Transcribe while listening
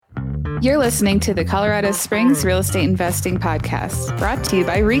You're listening to the Colorado Springs Real Estate Investing Podcast, brought to you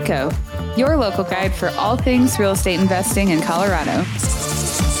by RICO, your local guide for all things real estate investing in Colorado.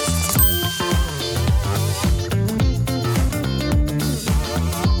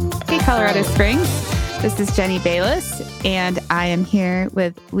 Hey, Colorado Springs. This is Jenny Bayless, and I am here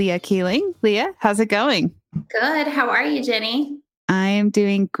with Leah Keeling. Leah, how's it going? Good. How are you, Jenny? I am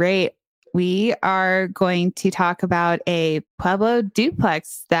doing great. We are going to talk about a Pueblo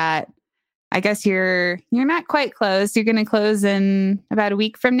duplex that I guess you're not quite closed. You're going to close in about a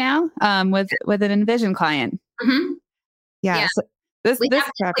week from now with an Envision client. Mm-hmm. Yeah. So we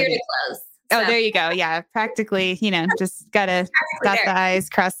have to clear to close. Oh, there you go. Yeah. Practically, just got to dot the I's,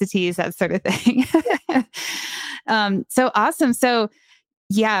 cross the T's, that sort of thing. So awesome. So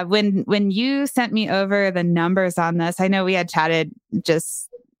yeah, when you sent me over the numbers on this, I know we had chatted just,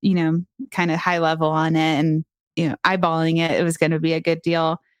 kind of high level on it and, eyeballing it, it was going to be a good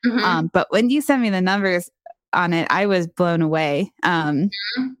deal. Mm-hmm. But when you sent me the numbers on it, I was blown away.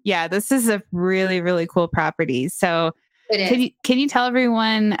 Yeah, this is a really, really cool property. So can you tell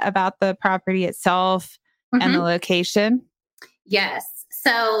everyone about the property itself and the location? Yes.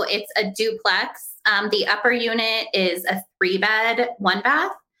 So it's a duplex. The upper unit is a 3-bed,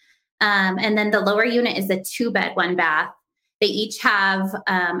 1-bath. And then the lower unit is a 2-bed, 1-bath. They each have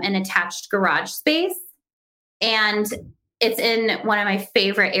an attached garage space. And it's in one of my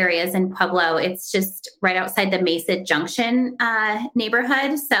favorite areas in Pueblo. It's just right outside the Mesa Junction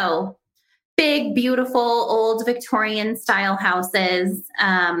neighborhood. So big, beautiful, old Victorian style houses.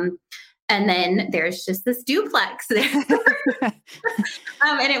 And then there's just this duplex there.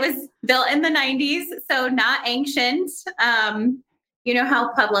 And it was built in the 90s, so not ancient. You know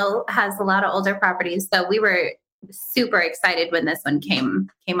how Pueblo has a lot of older properties. So we were super excited when this one came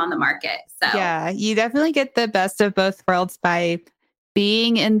on the market. So yeah, you definitely get the best of both worlds by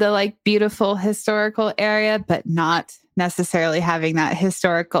being in the beautiful historical area, but not necessarily having that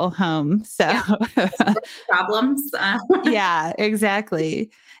historical home. So problems. Yeah,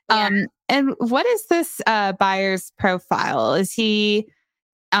 exactly. Yeah. And what is this buyer's profile? Is he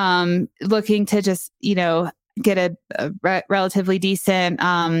looking to just, get a relatively decent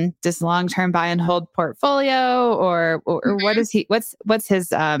just long-term buy and hold portfolio or what is what's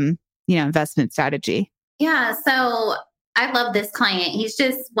his investment strategy? Yeah, so I love this client. He's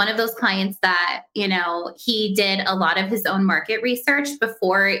just one of those clients that, he did a lot of his own market research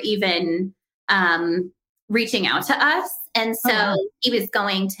before even reaching out to us. And so he was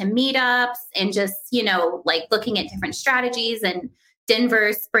going to meetups and just, looking at different strategies, and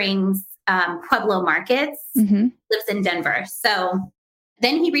Denver Springs, Pueblo markets, lives in Denver. So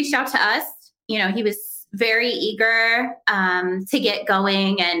then he reached out to us. He was very eager to get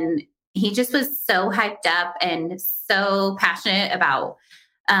going, and he just was so hyped up and so passionate about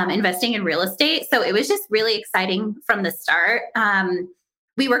investing in real estate. So it was just really exciting from the start.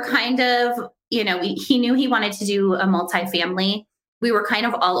 We were kind of, he knew he wanted to do a multifamily. We were kind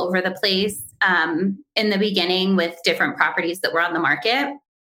of all over the place in the beginning with different properties that were on the market.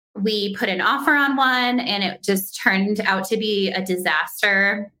 We put an offer on one and it just turned out to be a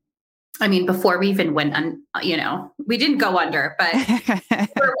disaster. I mean, before we even went on, we didn't go under, but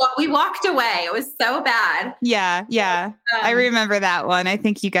we walked away. It was so bad. Yeah. Yeah. I remember that one. I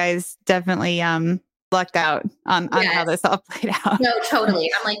think you guys definitely lucked out on how this all played out. No,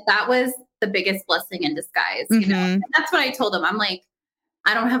 totally. I'm like, that was the biggest blessing in disguise. And that's what I told him. I'm like,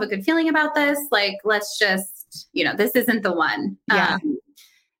 I don't have a good feeling about this. Like, let's just, this isn't the one. Yeah.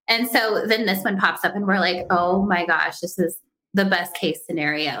 And so then this one pops up and we're like, oh my gosh, this is the best case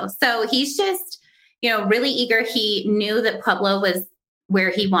scenario. So he's just, really eager. He knew that Pueblo was where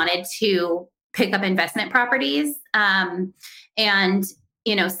he wanted to pick up investment properties. And,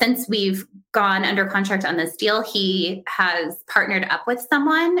 since we've gone under contract on this deal, he has partnered up with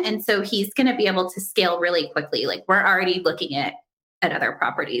someone. And so he's going to be able to scale really quickly. Like, we're already looking at other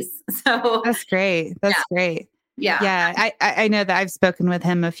properties. So that's great. That's great. Yeah. Yeah. I know that I've spoken with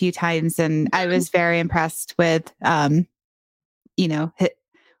him a few times and I was very impressed with,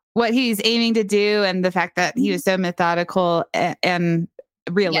 what he's aiming to do and the fact that he was so methodical and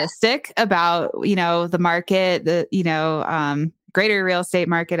realistic about, the market, the, greater real estate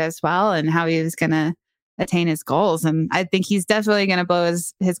market as well, and how he was going to attain his goals. And I think he's definitely going to blow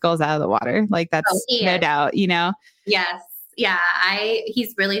his goals out of the water. Like, that's no doubt, Yes. Yeah.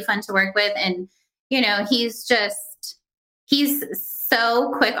 He's really fun to work with. And, he's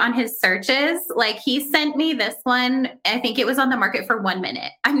so quick on his searches. Like, he sent me this one. I think it was on the market for 1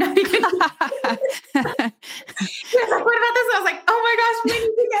 minute. I'm not even. He was like, what about this? I was like, oh my gosh, we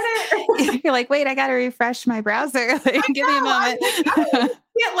need to get it. You're like, wait, I got to refresh my browser. Give me a moment.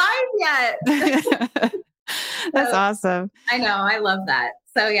 Can't lie yet. That's awesome. I know. I love that.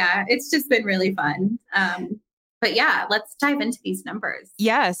 So yeah, it's just been really fun. But yeah, let's dive into these numbers.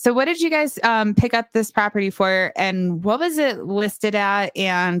 Yeah. So what did you guys pick up this property for, and what was it listed at,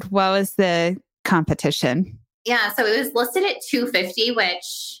 and what was the competition? Yeah, so it was listed at 250,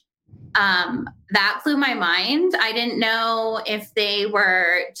 which that blew my mind. I didn't know if they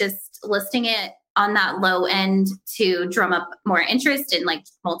were just listing it on that low end to drum up more interest in like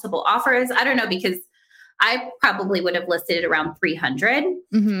multiple offers. I don't know, because I probably would have listed it around 300.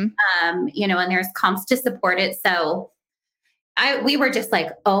 You know, and there's comps to support it. So we were just like,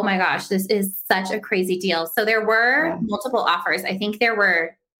 oh my gosh, this is such a crazy deal. So there were multiple offers. I think there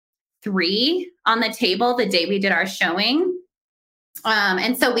were 3 on the table the day we did our showing.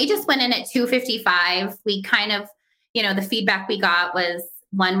 And so we just went in at 255. We kind of, you know, the feedback we got was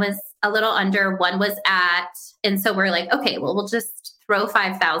one was a little under, one was at, and so we're like, okay, well, we'll just throw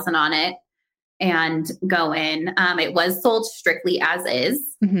 5,000 on it and go in. It was sold strictly as is.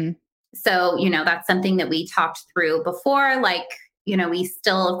 So, you know, that's something that we talked through before. Like, you know, we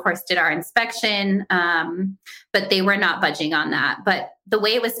still, of course, did our inspection, but they were not budging on that. But the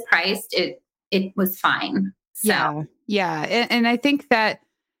way it was priced, it was fine. So. Yeah. And I think that,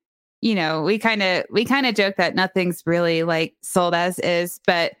 you know, we kind of joke that nothing's really like sold as is,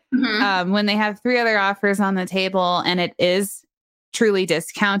 but when they have 3 other offers on the table and it is truly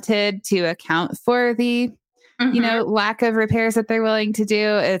discounted to account for the, you know, lack of repairs that they're willing to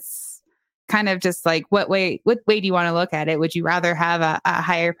do, it's kind of just like, what way do you want to look at it? Would you rather have a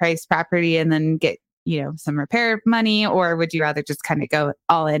higher priced property and then get, you know, some repair money, or would you rather just kind of go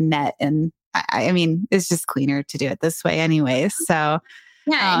all in net? And I mean, it's just cleaner to do it this way anyways. So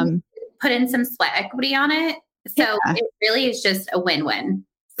yeah, put in some sweat equity on it. So it really is just a win-win.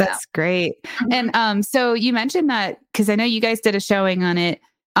 So. That's great. And so you mentioned that, because I know you guys did a showing on it.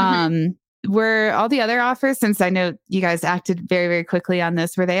 Were all the other offers, since I know you guys acted very, very quickly on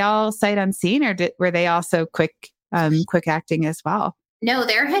this, were they all sight unseen, or were they also quick acting as well? No,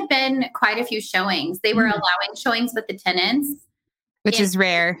 there had been quite a few showings. They were allowing showings with the tenants. Which is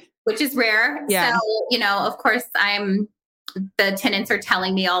rare. Yeah. So, you know, of course, the tenants are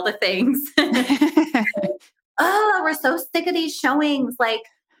telling me all the things. Oh, we're so sick of these showings. Like,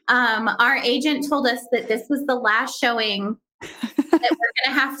 our agent told us that this was the last showing that we're going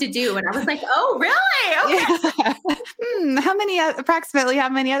to have to do. And I was like, oh, really? Okay. Yeah. Approximately how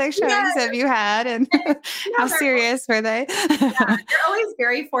many other showings have you had? And how serious were they? They're always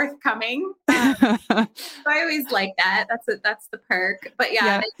very forthcoming. So I always like that. That's the perk. But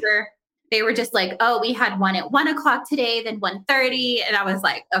they were just like, oh, we had one at 1:00 today, then 1:30. And I was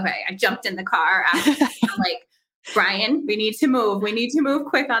like, okay, I jumped in the car. I'm like, Brian, we need to move. We need to move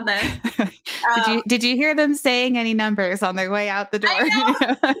quick on this. Did you hear them saying any numbers on their way out the door?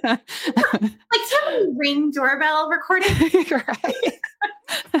 Like, do you ring doorbell recording? Right.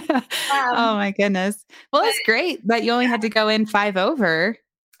 Oh my goodness. Well, it's great that you only had to go in 5 over.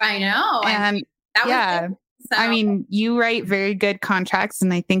 I know. And that was so. I mean, you write very good contracts,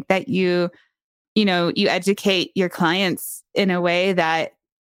 and I think that you educate your clients in a way that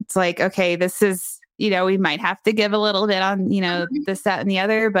it's like, okay, this is, you know, we might have to give a little bit on, you know, this, that, and the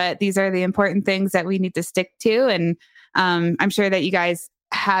other, but these are the important things that we need to stick to. And I'm sure that you guys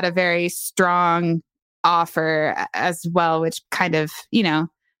had a very strong offer as well, which kind of, you know,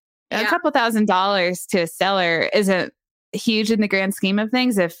 a couple $1,000s to a seller isn't huge in the grand scheme of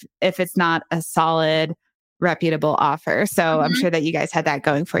things if it's not a solid, reputable offer. So I'm sure that you guys had that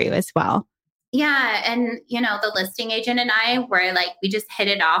going for you as well. Yeah. And, you know, the listing agent and I were like, we just hit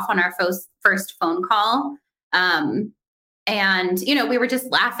it off on our first phone call. And, you know, we were just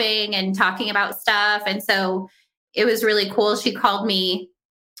laughing and talking about stuff. And so it was really cool. She called me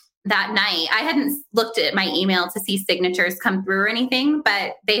that night. I hadn't looked at my email to see signatures come through or anything,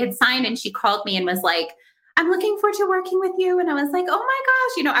 but they had signed, and she called me and was like, I'm looking forward to working with you. And I was like, oh my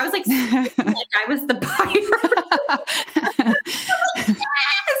gosh, you know, I was like I was the buyer.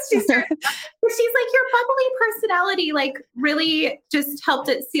 She's like, your bubbly personality, like, really just helped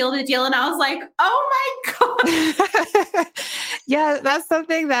it seal the deal. And I was like, oh my God. Yeah, that's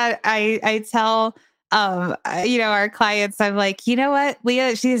something that I tell, you know, our clients. I'm like, you know what,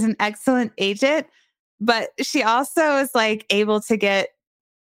 Leah, she's an excellent agent, but she also is like able to get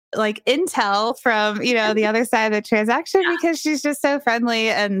like intel from, you know, the other side of the transaction because she's just so friendly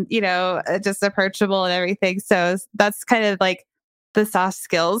and, you know, just approachable and everything. So that's kind of like the soft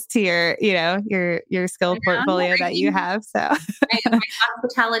skills to your, you know, your skill portfolio that you have. So my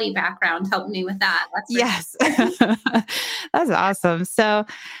hospitality background helped me with that. Yes. That's awesome. So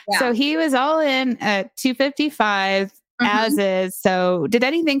he was all in at 255. as is. So did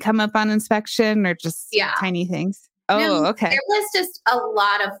anything come up on inspection or just Yeah. tiny things? No, Oh, okay. there was just a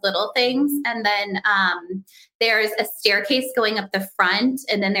lot of little things. And then there's a staircase going up the front,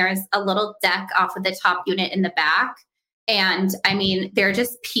 and then there's a little deck off of the top unit in the back. And I mean, they're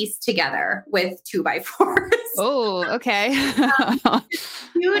just pieced together with 2x4s. Oh, okay. Huge, That's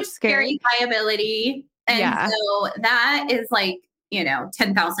scary. scary liability. And so that is like,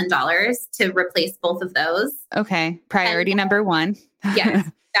 $10,000 to replace both of those. Okay. Priority number one.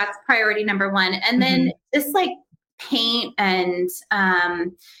 Yes, that's priority number one. And then just like paint and,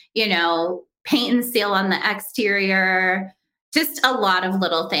 paint and seal on the exterior, just a lot of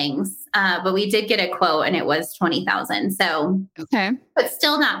little things. But we did get a quote and it was 20,000. So, okay. But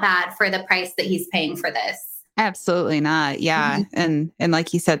still not bad for the price that he's paying for this. Absolutely not. Yeah. And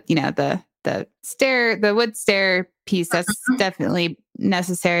like you said, the wood stair piece, that's definitely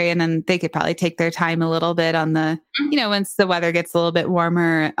necessary. And then they could probably take their time a little bit on the, once the weather gets a little bit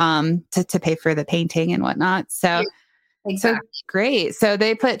warmer, to pay for the painting and whatnot. So, exactly. So great. So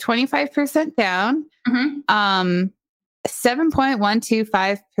they put 25% down,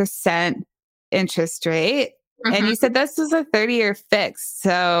 7.125% interest rate. And you said this was a 30-year fix.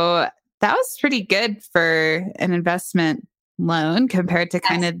 So that was pretty good for an investment loan compared to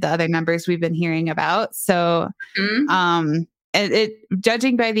kind of the other numbers we've been hearing about. So,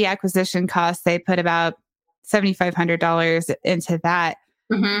 judging by the acquisition cost, they put about $7,500 into that.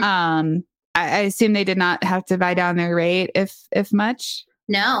 I assume they did not have to buy down their rate if much.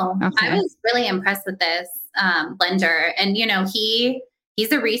 No, okay. I was really impressed with this lender, and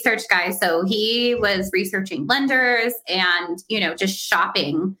he's a research guy, so he was researching lenders and just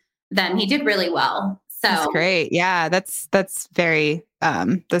shopping them. He did really well. So that's great. Yeah, that's very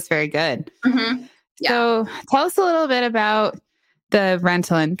good. Yeah. So tell us a little bit about the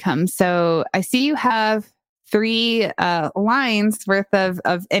rental income. So I see you have 3 lines worth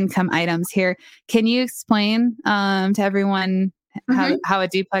of income items here. Can you explain to everyone how a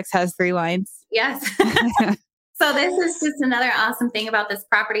duplex has 3 lines? Yes. So this is just another awesome thing about this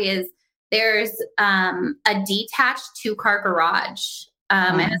property is there's a detached 2-car garage.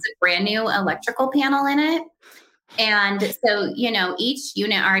 It has a brand new electrical panel in it. And so, each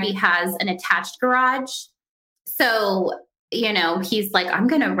unit already has an attached garage. So, he's like, I'm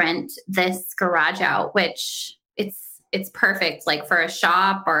going to rent this garage out, which it's perfect, like for a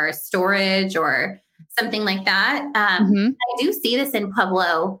shop or storage or something like that. I do see this in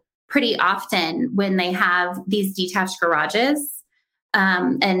Pueblo pretty often when they have these detached garages.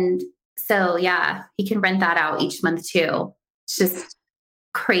 And so, yeah, he can rent that out each month too. It's just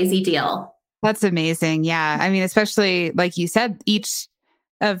crazy deal. That's amazing. Yeah. I mean, especially like you said, each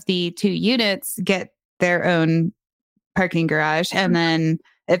of the 2 units get their own parking garage. And then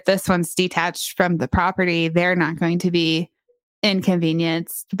if this one's detached from the property, they're not going to be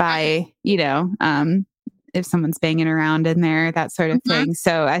inconvenienced by, if someone's banging around in there, that sort of thing.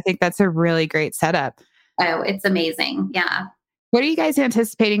 So I think that's a really great setup. Oh, it's amazing. Yeah. What are you guys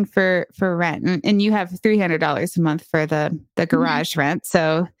anticipating for rent? And you have $300 a month for the garage rent.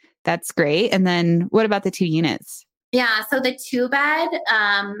 So that's great. And then what about the 2 units? Yeah. So the 2-bed,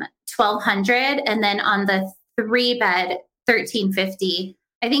 $1,200. And then on the 3-bed, $1,350.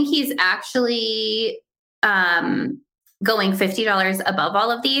 I think he's actually going $50 above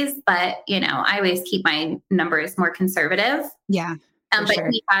all of these, but I always keep my numbers more conservative. Yeah. But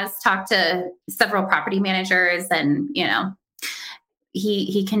he has talked to several property managers, and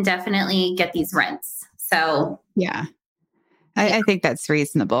he can definitely get these rents. So yeah, I think that's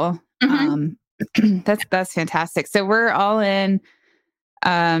reasonable. That's fantastic. So we're all in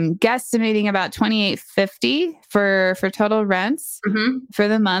guesstimating about $2,850 for total rents for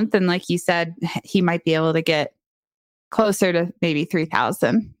the month. And like you said, he might be able to get closer to maybe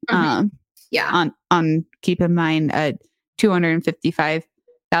 $3,000. Yeah. On keep in mind a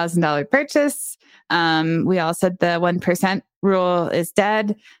 $255,000 purchase. We all said the 1% rule is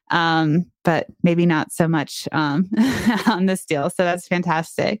dead, but maybe not so much on this deal. So that's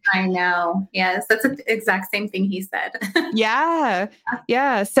fantastic. I know. Yes, that's the exact same thing he said. Yeah.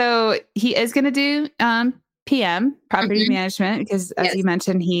 So he is going to do PM, property management, because as you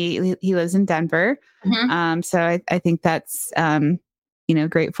mentioned, he lives in Denver. So I think that's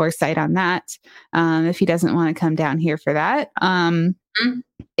great foresight on that. If he doesn't want to come down here for that,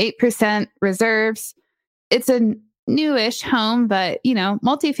 8% reserves. It's a newish home, but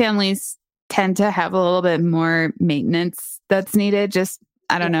multifamilies tend to have a little bit more maintenance that's needed. Just,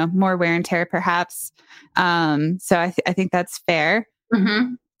 I don't know, more wear and tear perhaps. So I think that's fair.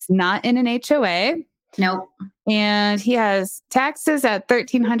 It's not in an HOA. Nope. And he has taxes at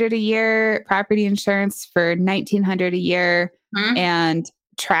 $1,300 a year, property insurance for $1,900 a year, and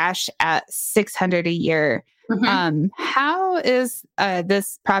trash at $600 a year. How is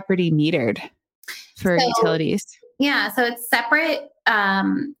this property metered for utilities? Yeah, so it's separate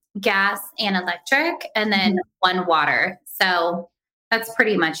gas and electric, and then one water. So that's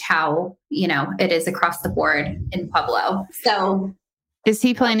pretty much how, it is across the board in Pueblo. So is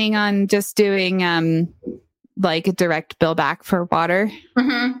he planning on just doing like a direct bill back for water?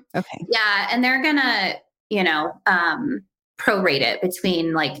 Okay. Yeah. And they're gonna, prorate it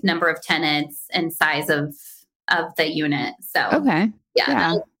between like number of tenants and size of the unit. So okay.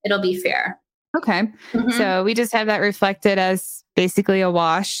 Yeah. It'll be fair. Okay. So we just have that reflected as basically a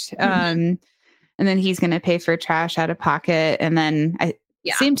wash. And then he's going to pay for trash out of pocket. And then I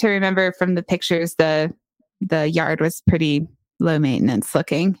seem to remember from the pictures, the yard was pretty low maintenance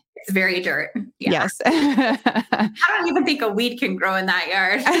looking. It's very dirt. Yeah. Yes. I don't even think a weed can grow in that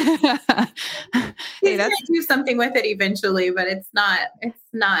yard. He's going to do something with it eventually, but it's not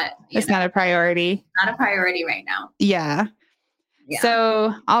a priority. Not a priority right now. Yeah.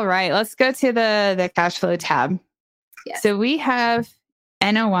 So, all right, let's go to the cash flow tab. Yes. So we have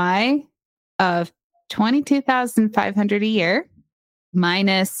NOI of $22,500 a year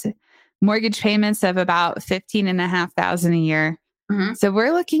minus mortgage payments of about $15,500 a year. So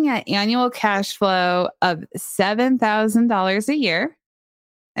we're looking at annual cash flow of $7,000 a year.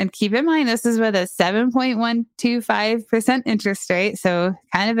 And keep in mind, this is with a 7.125% interest rate. So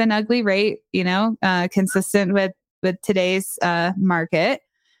kind of an ugly rate, consistent with today's market.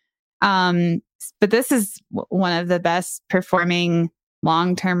 But this is one of the best performing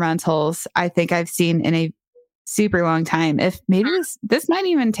long-term rentals I think I've seen in a super long time. If maybe this might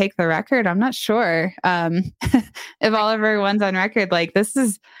even take the record. I'm not sure. If Oliver one's on record, like this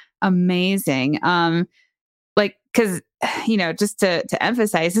is amazing. Because, just to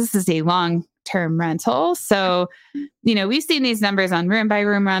emphasize, this is a long-term rental. So, we've seen these numbers on room by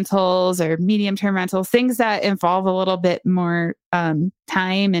room rentals or medium-term rentals, things that involve a little bit more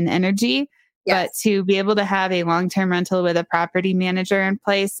time and energy. Yes. But to be able to have a long-term rental with a property manager in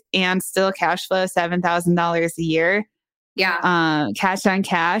place and still cash flow $7,000 a year. Yeah. Cash on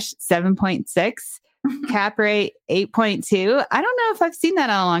cash, 7.6. Cap rate 8.2. I don't know if I've seen that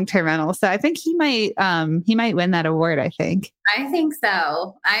on a long-term rental. So I think he might win that award, I think. I think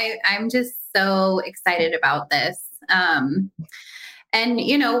so. I'm just so excited about this. And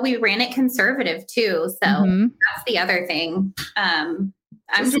we ran it conservative too. So that's the other thing.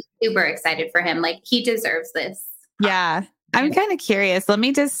 I'm just super excited for him. Like he deserves this. Yeah. I'm kind of curious. Let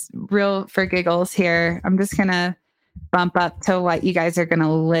me just real for giggles here. I'm just going to bump up to what you guys are going to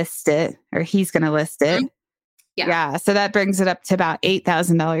list it, or he's going to list it. Yeah. So that brings it up to about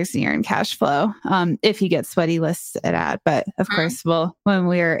 $8,000 a year in cash flow. If he gets what he lists it at. But of course, when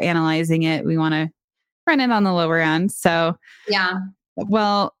we're analyzing it, we want to run it on the lower end. So yeah.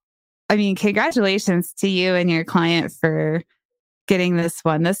 Well, I mean, congratulations to you and your client for getting this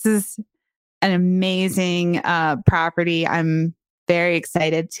one. This is an amazing property. I'm very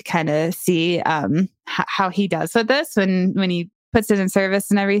excited to kind of see how he does with this when he puts it in service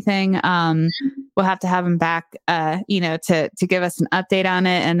and everything. We'll have to have him back, to give us an update on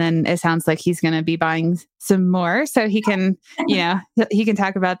it. And then it sounds like he's going to be buying some more, so he can, he can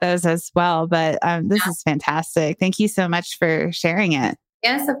talk about those as well. But this is fantastic. Thank you so much for sharing it.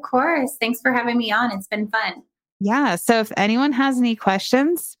 Yes, of course. Thanks for having me on. It's been fun. Yeah. So if anyone has any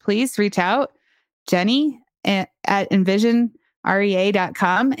questions, please reach out. Jenny at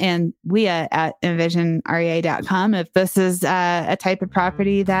envisionrea.com and Leah at envisionrea.com if this is a type of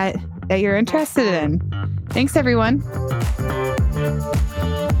property that you're interested in. Thanks, everyone.